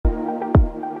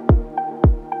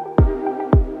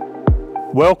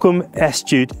Welcome,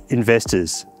 astute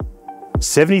investors.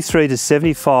 73 to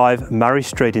 75 Murray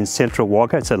Street in central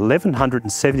Wagga. It's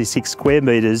 1,176 square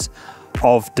metres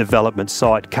of development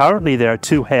site. Currently there are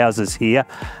 2 houses here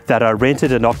that are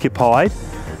rented and occupied,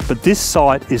 but this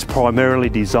site is primarily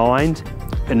designed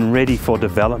and ready for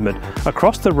development.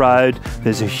 Across the road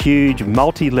there's a huge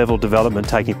multi-level development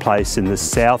taking place in the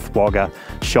South Wagga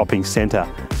shopping centre.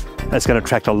 That's going to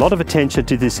attract a lot of attention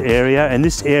to this area, and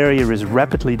this area is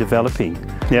rapidly developing.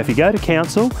 Now if you go to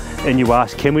council and you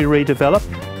ask, can we redevelop,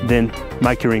 then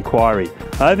make your inquiry.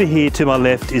 Over here to my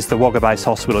left is the Wagga Base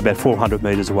Hospital, about 400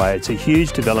 metres away. It's a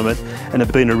huge development and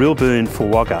it's been a real boon for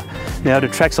Wagga. Now it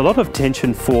attracts a lot of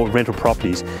attention for rental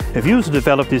properties. If you were to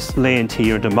develop this land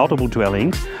here into multiple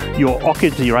dwellings, your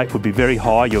occupancy rate would be very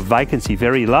high, your vacancy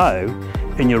very low,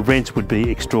 and your rents would be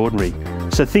extraordinary.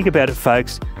 So think about it,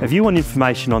 folks. If you want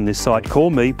information on this site, call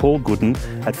me, Paul Gooden,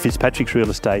 at Fitzpatricks Real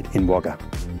Estate in Wagga.